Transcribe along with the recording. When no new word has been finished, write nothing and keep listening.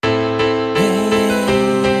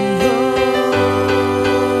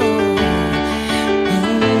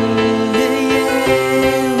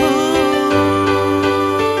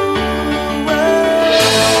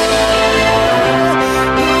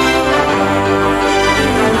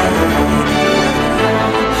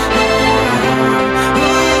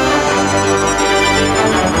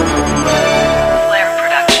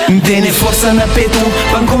Tiene força na peito,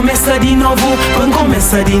 pan começa de novo, pan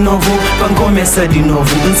começa de novo, pan começa de novo.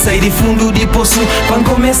 Sai de fundo de poço, pan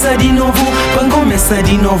começa de novo, pan começa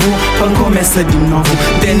de novo, pan começa de novo.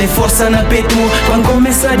 Tiene força na peito, pan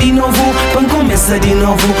começa de novo, pan começa de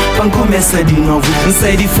novo, pan começa de novo.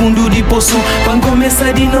 Sai de fundo de poço, pan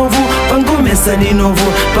começa de novo, pan começa de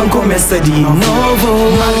novo, pan começa de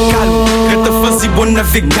novo. Marcalo, cada fase bom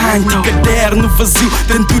navegante, caderno vazio,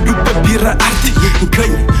 tem tudo para vir a arte.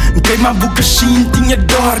 Queima a boca cheia, tinha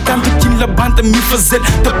dor, tanto que me levanta me fazer,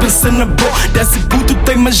 tá pensando na boa. Desse puto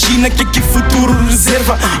tu imagina que aqui futuro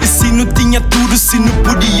reserva. E se não tinha tudo, se não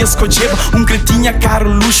podia escolher, que tinha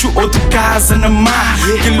caro luxo, outro casa na mar.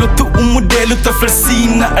 Que outro modelo tá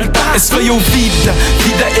oferecendo na altar. Esse foi a vida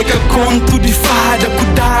é que conto de fada.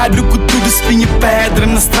 Cuidado com tudo, espinho e pedra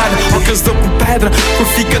na estrada. Porque estou com pedra, que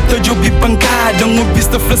fica todo eu vi pancada.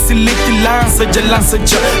 Vista facilita e lança, já lança,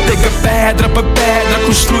 já pega pedra pra pedra,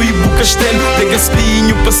 construi o castelo. Pega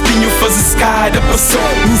espinho pra espinho, faz escada, passou.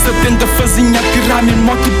 Uns tenta fazer a pirâmide,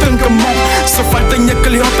 moto tranca mão. Só falta a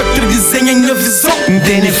Cleópatra que desenha a visão.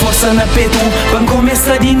 Tiene força na peito, pan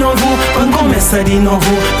começa de novo, pan começa de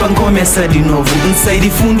novo, pan começa de novo. Sai de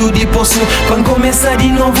fundo de poço, pan começa de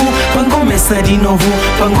novo, pan começa de novo,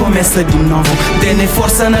 pan começa de novo. Tiene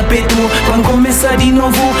força na peito, pan começa de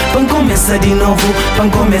novo, pan começa de novo, pan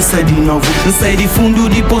começa de novo. Sai de fundo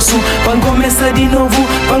de poço, pan começa de novo,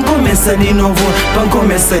 pan começa de novo, pan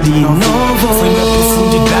começa de novo. Foi na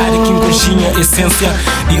profundidade que encontinha a essência,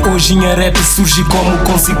 e hoje em rap surge como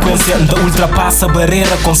consequência da ultrapassa a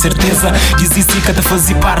barreira, com certeza. Diz isso que até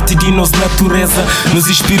fazia parte de nossa natureza. Nos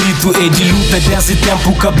espírito é de luta desde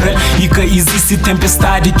tempo cabra, e que existe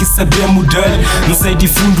tempestade que sabemos mudar. Não sei de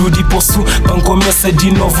fundo de poço, pan começa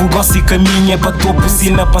de novo. Gosto e caminha para topo, se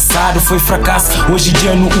na passado foi fracasso, hoje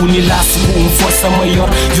dia no unilaço com força maior.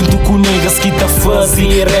 Junto com negas que tá fazem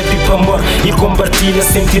rap para amor, e compartilha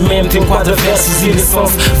sentimento, enquadra versos e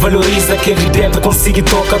lições. Valoriza aquele dentro, consigo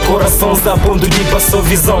tocar corações. A ponto de passar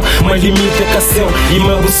visão, mas limita a canção. E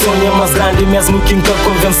meu sonho é mais grande mesmo que nunca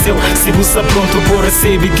convenceu. Se você pronto por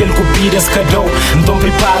receber que ele copia esse cadão, então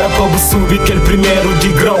prepara para subir aquele primeiro de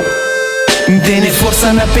grau. Tiene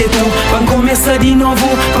força na peito, pan começa de novo,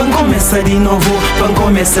 pan começa de novo, pan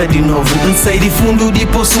começa de novo. Sai de fundo de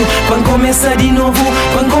poço, pan começa de novo,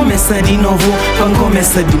 pan começa de novo, pan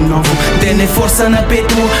começa de novo. Tiene força na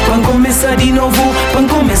peito, pan começa de novo, pan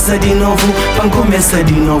começa de novo, pan começa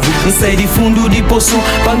de novo. Sai de fundo de poço,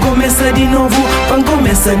 pan começa de novo, pan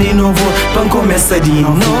começa de novo, pan começa de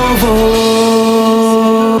novo.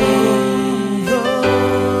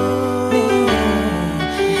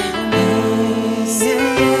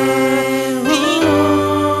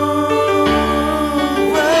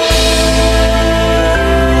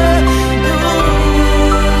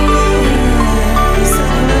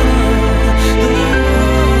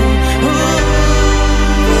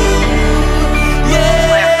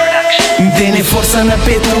 Tiene força na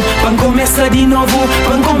peito, pan começa de novo,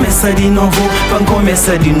 pan começa de novo, pan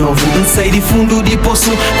começa de novo. Sai de fundo de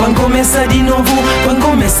poço, pan começa de novo, pan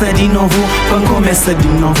começa de novo, pan começa de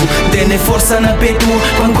novo. Tiene força na peito,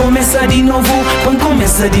 pan começa de novo, pan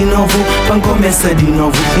começa de novo, pan começa de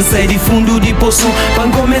novo. Sai de fundo de poço, pan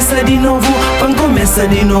começa de novo, pan começa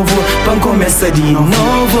de novo, pan começa de novo.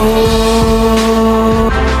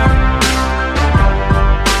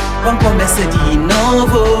 Pan começa de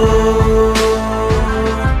novo.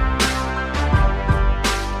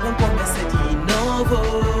 Pan começa de novo.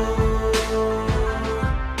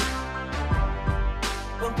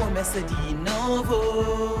 Pan começa de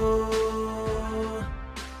novo.